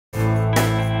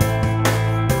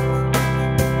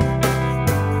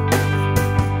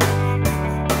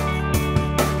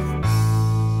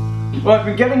Well, I've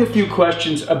been getting a few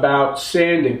questions about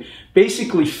sanding,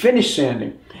 basically finish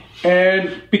sanding.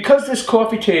 And because this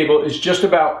coffee table is just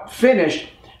about finished,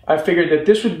 I figured that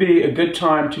this would be a good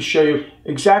time to show you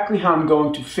exactly how I'm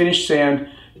going to finish sand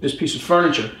this piece of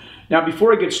furniture. Now,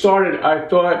 before I get started, I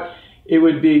thought it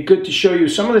would be good to show you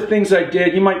some of the things I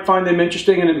did. You might find them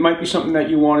interesting, and it might be something that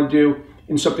you want to do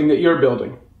in something that you're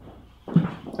building.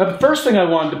 Now, the first thing I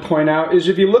wanted to point out is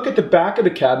if you look at the back of the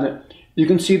cabinet, you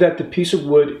can see that the piece of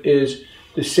wood is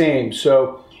the same.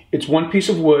 So it's one piece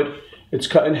of wood, it's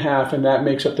cut in half, and that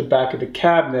makes up the back of the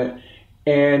cabinet.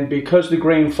 And because the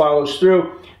grain follows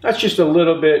through, that's just a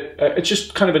little bit, it's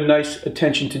just kind of a nice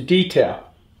attention to detail.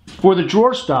 For the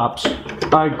drawer stops,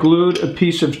 I glued a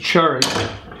piece of cherry.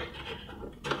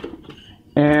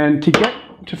 And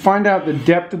to find out the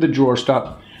depth of the drawer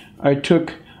stop, I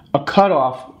took a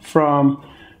cutoff from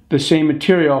the same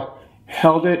material,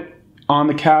 held it on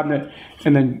the cabinet,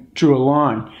 and then drew a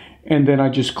line. And then I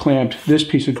just clamped this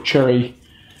piece of cherry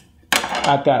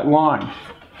at that line.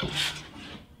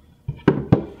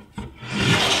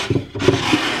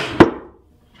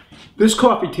 This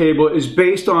coffee table is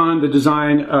based on the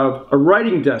design of a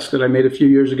writing desk that I made a few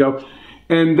years ago.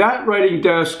 And that writing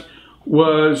desk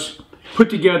was put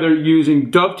together using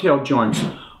dovetail joints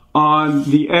on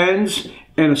the ends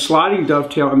and a sliding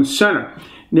dovetail in the center.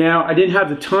 Now, I didn't have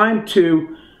the time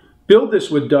to build this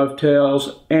with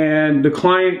dovetails, and the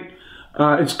client,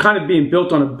 it's kind of being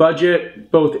built on a budget,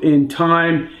 both in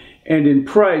time and in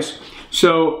price.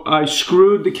 So I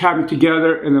screwed the cabinet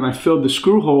together, and then I filled the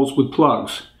screw holes with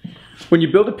plugs. When you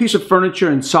build a piece of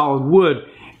furniture in solid wood,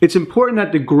 it's important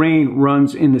that the grain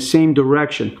runs in the same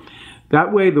direction.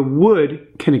 That way the wood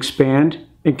can expand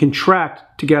and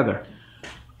contract together.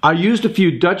 I used a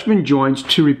few Dutchman joints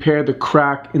to repair the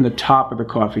crack in the top of the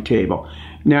coffee table.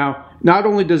 Now, not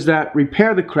only does that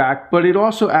repair the crack, but it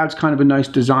also adds kind of a nice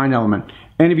design element.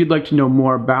 And if you'd like to know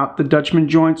more about the Dutchman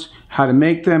joints, how to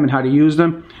make them and how to use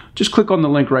them, just click on the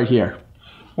link right here.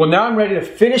 Well, now I'm ready to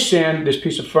finish sand this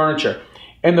piece of furniture.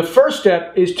 And the first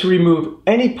step is to remove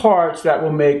any parts that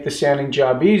will make the sanding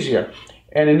job easier.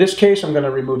 And in this case, I'm going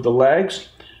to remove the legs.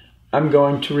 I'm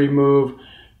going to remove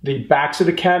the backs of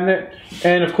the cabinet.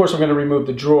 And of course, I'm going to remove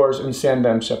the drawers and sand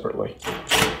them separately.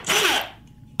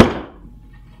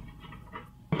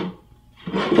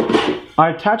 I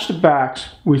attached the backs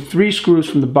with 3 screws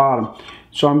from the bottom.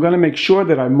 So I'm going to make sure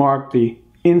that I mark the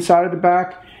inside of the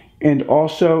back and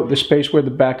also the space where the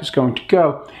back is going to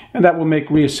go. And that will make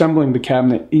reassembling the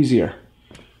cabinet easier.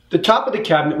 The top of the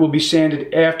cabinet will be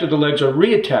sanded after the legs are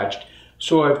reattached.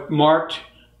 So I've marked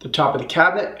the top of the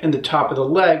cabinet and the top of the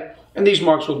leg, and these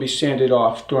marks will be sanded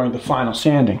off during the final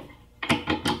sanding.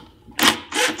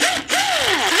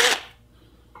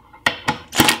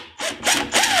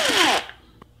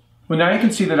 Well, now you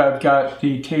can see that I've got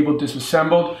the table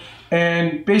disassembled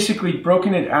and basically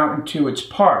broken it out into its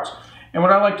parts. And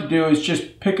what I like to do is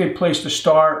just pick a place to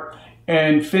start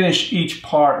and finish each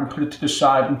part and put it to the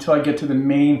side until I get to the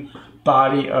main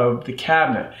body of the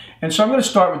cabinet. And so I'm going to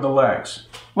start with the legs.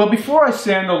 Well, before I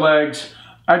sand the legs,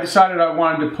 I decided I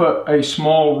wanted to put a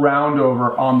small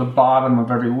roundover on the bottom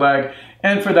of every leg.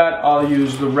 And for that, I'll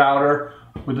use the router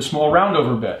with a small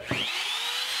roundover bit.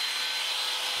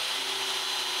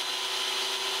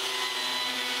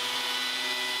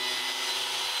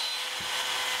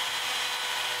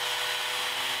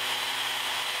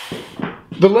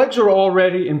 The legs are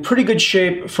already in pretty good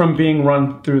shape from being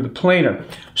run through the planer.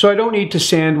 So I don't need to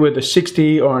sand with a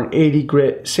 60 or an 80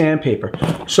 grit sandpaper.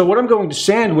 So what I'm going to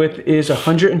sand with is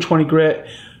 120 grit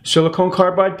silicone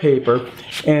carbide paper,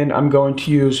 and I'm going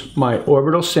to use my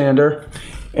orbital sander.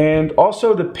 And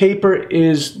also the paper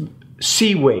is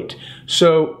C weight.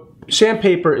 So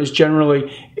sandpaper is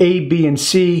generally A, B, and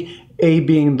C. A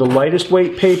being the lightest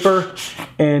weight paper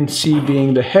and C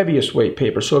being the heaviest weight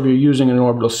paper. So if you're using an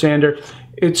orbital sander,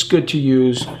 it's good to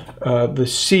use the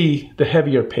C, the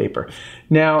heavier paper.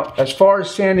 Now, as far as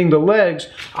sanding the legs,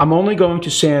 I'm only going to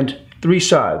sand 3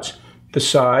 sides. The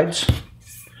sides,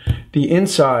 the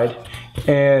inside,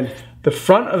 and the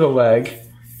front of the leg,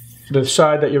 the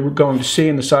side that you're going to see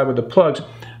and the side with the plugs.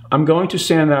 I'm going to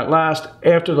sand that last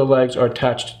after the legs are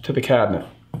attached to the cabinet.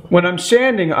 When I'm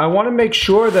sanding, I want to make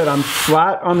sure that I'm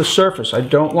flat on the surface. I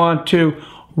don't want to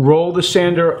roll the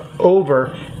sander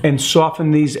over and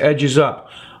soften these edges up.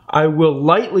 I will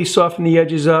lightly soften the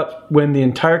edges up when the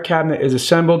entire cabinet is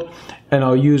assembled, and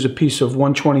I'll use a piece of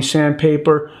 120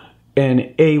 sandpaper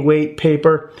and A weight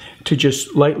paper to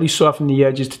just lightly soften the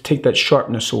edges to take that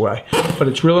sharpness away. But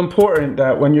it's real important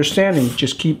that when you're sanding,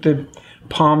 just keep the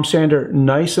palm sander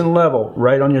nice and level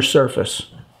right on your surface.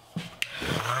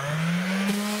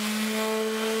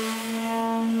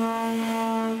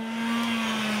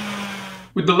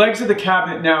 With the legs of the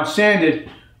cabinet now sanded,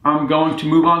 I'm going to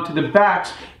move on to the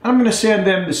backs. I'm going to sand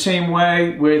them the same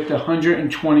way with the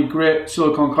 120 grit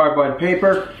silicone carbide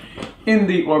paper in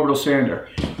the orbital sander.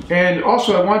 And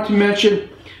also I want to mention,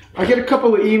 I get a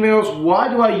couple of emails, why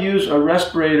do I use a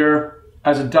respirator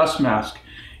as a dust mask?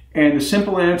 And the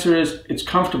simple answer is, it's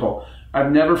comfortable.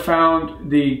 I've never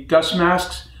found the dust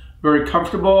masks very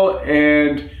comfortable,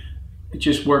 and it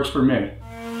just works for me.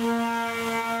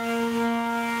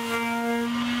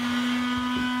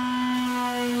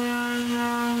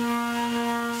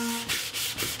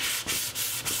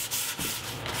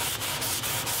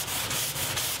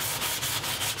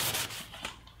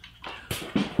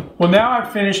 Well, now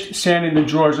I've finished sanding the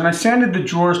drawers, and I sanded the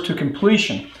drawers to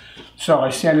completion. So I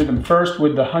sanded them first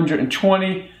with the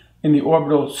 120 in the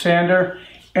orbital sander,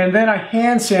 and then I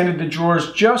hand sanded the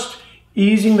drawers, just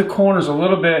easing the corners a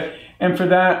little bit, and for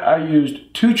that I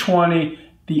used 220,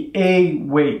 the A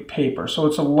weight paper. So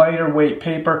it's a lighter weight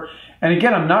paper, and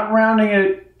again, I'm not rounding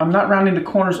it, I'm not rounding the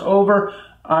corners over,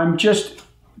 I'm just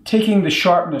taking the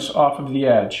sharpness off of the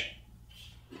edge.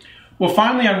 Well,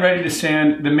 finally I'm ready to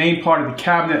sand the main part of the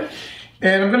cabinet,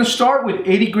 and I'm going to start with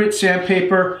 80 grit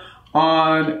sandpaper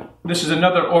on, this is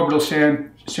another orbital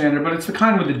sander, but it's the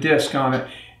kind with the disc on it,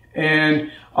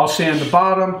 and I'll sand the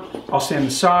bottom, I'll sand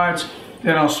the sides,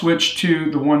 then I'll switch to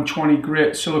the 120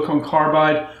 grit silicone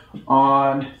carbide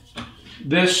on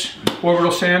this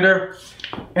orbital sander,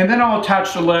 and then I'll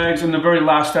attach the legs, and the very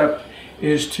last step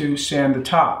is to sand the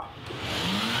top.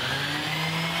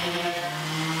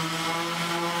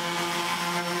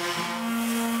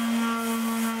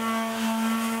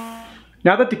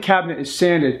 Now that the cabinet is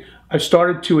sanded, I've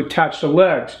started to attach the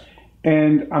legs,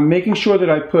 and I'm making sure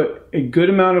that I put a good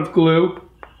amount of glue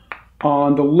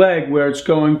on the leg where it's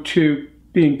going to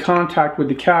be in contact with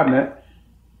the cabinet,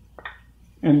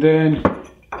 and then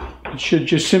it should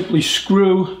just simply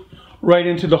screw right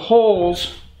into the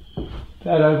holes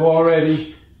that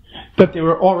they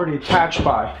were already attached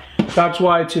by. That's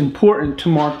why it's important to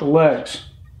mark the legs.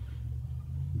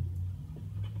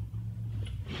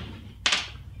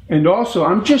 And also,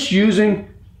 I'm just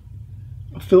using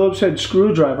a Phillips head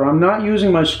screwdriver. I'm not using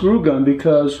my screw gun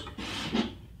because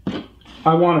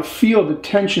I want to feel the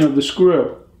tension of the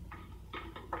screw.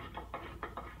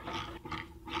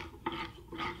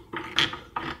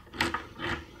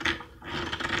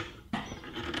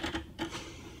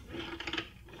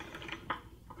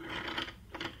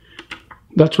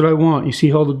 That's what I want. You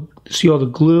see all the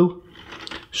glue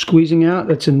squeezing out?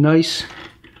 That's a nice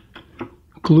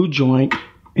glue joint.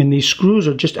 And these screws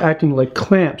are just acting like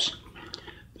clamps.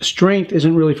 The strength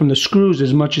isn't really from the screws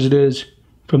as much as it is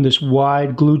from this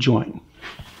wide glue joint.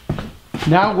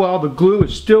 Now, while the glue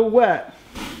is still wet,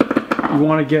 you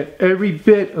want to get every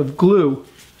bit of glue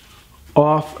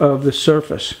off of the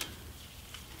surface.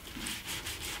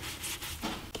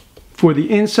 For the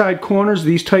inside corners,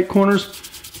 these tight corners,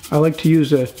 I like to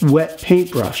use a wet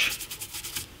paintbrush.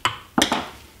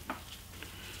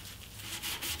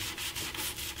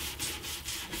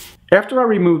 After I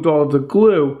removed all of the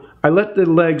glue, I let the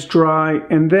legs dry,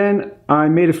 and then I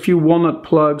made a few walnut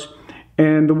plugs,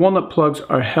 and the walnut plugs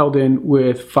are held in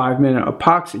with 5-minute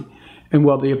epoxy. And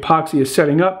while the epoxy is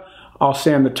setting up, I'll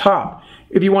sand the top.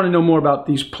 If you want to know more about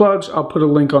these plugs, I'll put a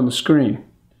link on the screen.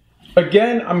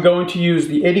 Again, I'm going to use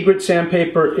the 80 grit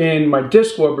sandpaper in my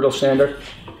disc orbital sander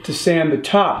to sand the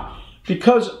top.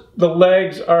 Because the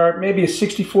legs are maybe a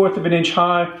 1/64 of an inch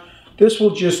high, this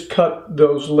will just cut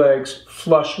those legs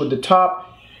flush with the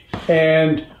top.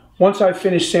 And once I've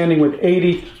finished sanding with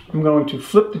 80, I'm going to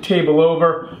flip the table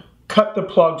over, cut the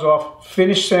plugs off,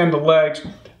 finish sand the legs,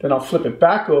 then I'll flip it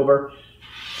back over,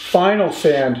 final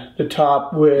sand the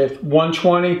top with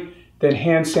 120, then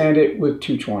hand sand it with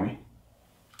 220.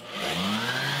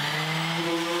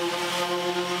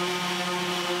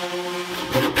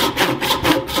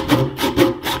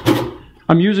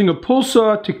 I'm using a pull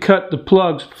saw to cut the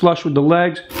plugs flush with the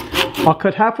legs. I'll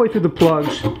cut halfway through the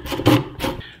plugs,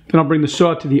 then I'll bring the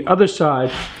saw to the other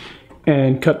side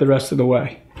and cut the rest of the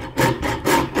way.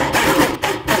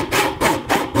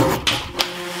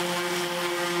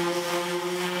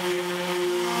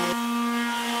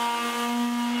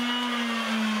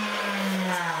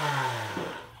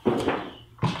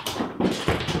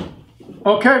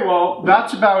 Okay, well,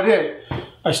 that's about it.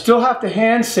 I still have to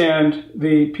hand sand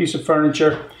the piece of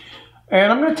furniture,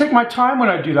 and I'm going to take my time when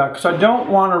I do that because I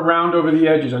don't want to round over the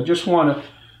edges. I just want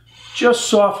to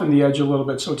soften the edge a little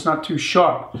bit so it's not too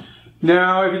sharp.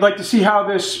 Now, if you'd like to see how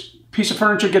this piece of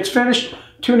furniture gets finished,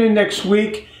 tune in next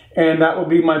week, and that will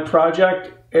be my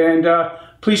project. And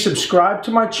please subscribe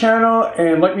to my channel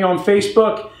and like me on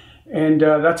Facebook, and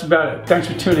that's about it. Thanks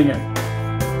for tuning in.